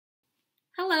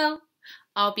Hello,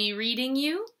 I'll be reading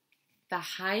you The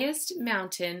Highest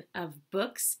Mountain of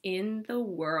Books in the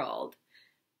World,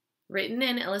 written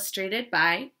and illustrated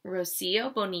by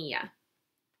Rocio Bonilla.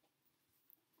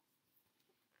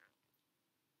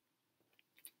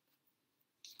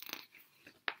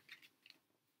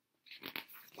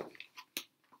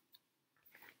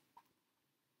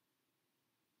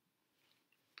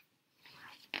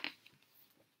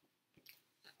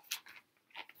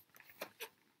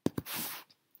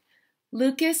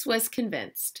 Lucas was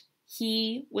convinced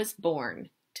he was born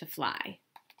to fly.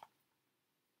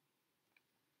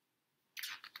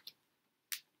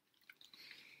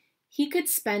 He could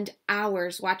spend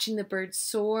hours watching the birds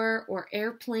soar or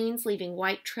airplanes leaving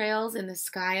white trails in the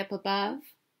sky up above.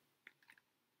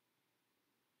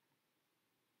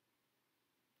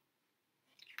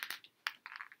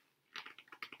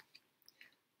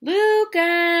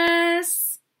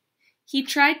 Lucas! He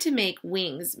tried to make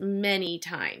wings many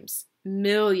times,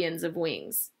 millions of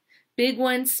wings. Big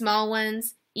ones, small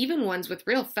ones, even ones with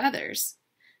real feathers.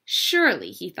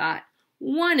 Surely, he thought,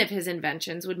 one of his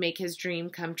inventions would make his dream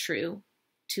come true,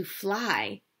 to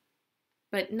fly.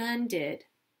 But none did.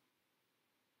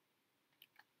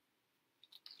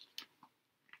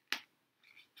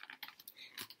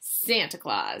 Santa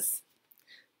Claus.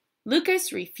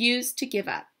 Lucas refused to give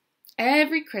up.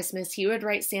 Every Christmas, he would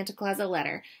write Santa Claus a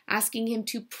letter asking him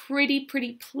to pretty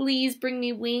please bring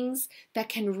me wings that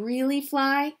can really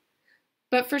fly.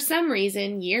 But for some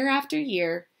reason, year after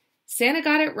year, Santa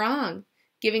got it wrong,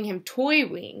 giving him toy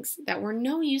wings that were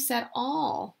no use at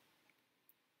all.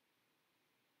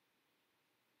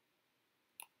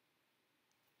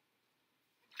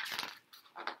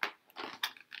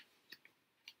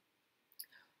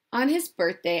 On his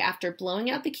birthday, after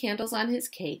blowing out the candles on his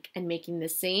cake and making the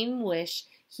same wish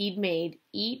he'd made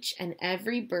each and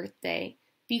every birthday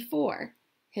before,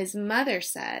 his mother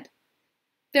said,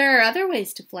 "There are other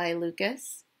ways to fly,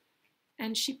 Lucas."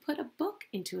 And she put a book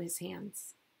into his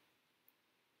hands.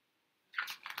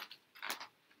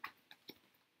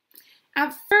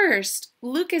 At first,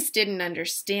 Lucas didn't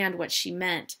understand what she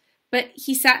meant, but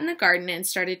he sat in the garden and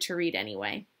started to read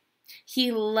anyway.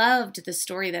 He loved the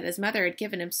story that his mother had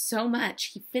given him so much,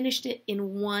 he finished it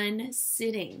in one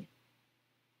sitting.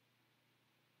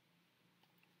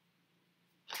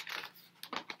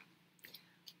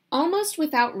 Almost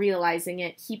without realizing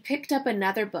it, he picked up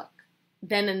another book,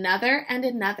 then another and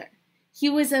another. He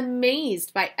was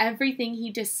amazed by everything he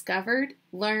discovered,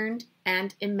 learned,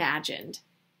 and imagined.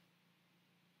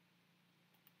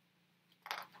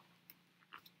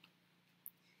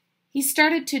 He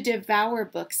started to devour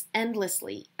books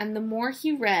endlessly, and the more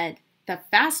he read, the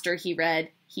faster he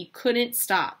read, he couldn't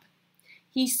stop.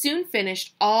 He soon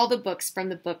finished all the books from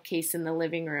the bookcase in the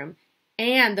living room,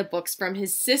 and the books from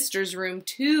his sister's room,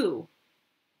 too.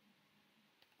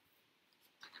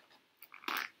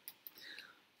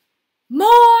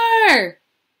 More!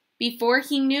 Before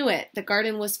he knew it, the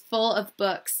garden was full of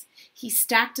books. He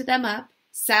stacked them up,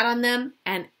 sat on them,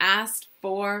 and asked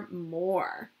for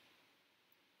more.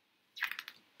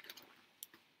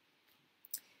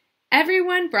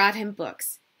 Everyone brought him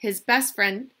books. His best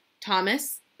friend,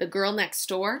 Thomas, the girl next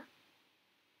door,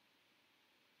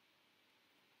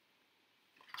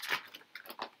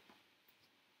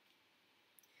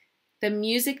 the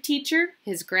music teacher,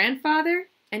 his grandfather,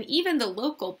 and even the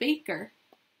local baker.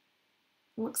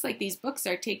 It looks like these books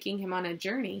are taking him on a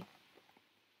journey.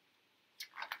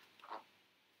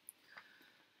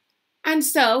 And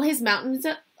so his mountains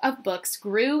of books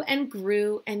grew and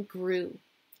grew and grew.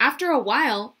 After a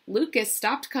while, Lucas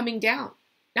stopped coming down,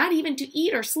 not even to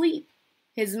eat or sleep.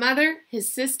 His mother,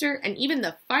 his sister, and even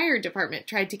the fire department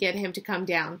tried to get him to come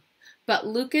down, but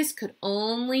Lucas could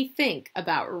only think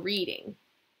about reading.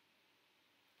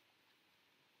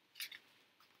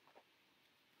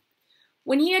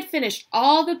 When he had finished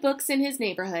all the books in his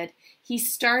neighborhood, he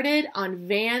started on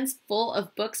vans full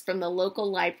of books from the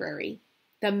local library.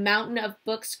 The mountain of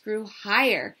books grew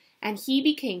higher, and he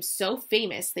became so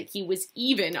famous that he was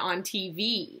even on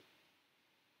TV.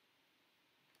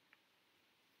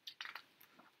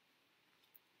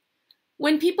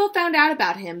 When people found out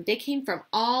about him, they came from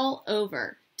all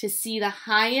over to see the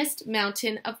highest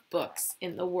mountain of books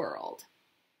in the world.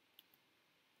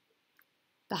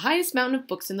 The highest mountain of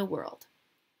books in the world.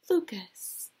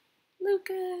 Lucas.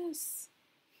 Lucas.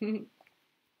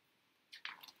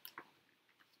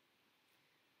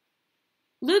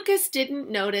 Lucas didn't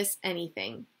notice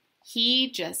anything. He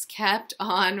just kept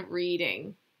on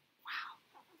reading.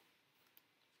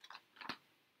 Wow.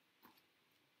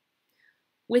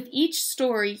 With each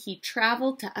story, he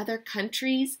traveled to other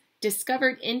countries,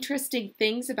 discovered interesting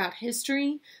things about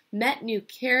history, met new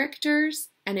characters,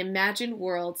 and imagined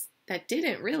worlds that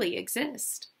didn't really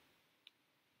exist.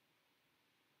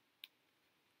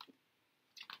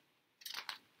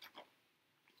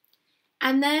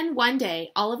 And then one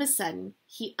day, all of a sudden,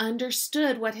 he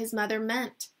understood what his mother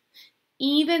meant.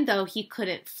 Even though he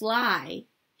couldn't fly,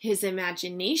 his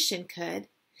imagination could.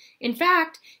 In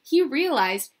fact, he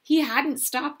realized he hadn't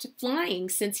stopped flying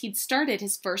since he'd started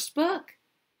his first book.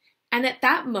 And at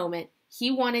that moment,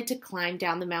 he wanted to climb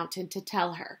down the mountain to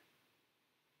tell her.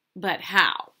 But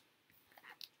how?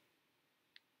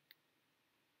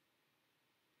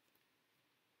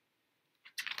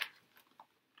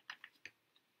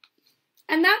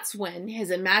 And that's when his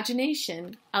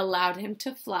imagination allowed him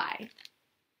to fly.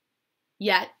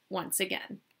 Yet once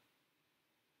again.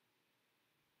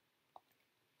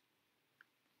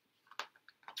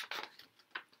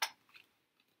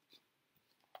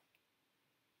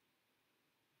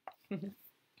 And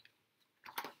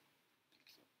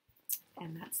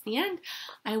that's the end.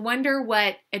 I wonder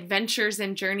what adventures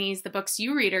and journeys the books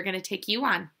you read are going to take you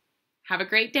on. Have a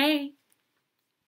great day.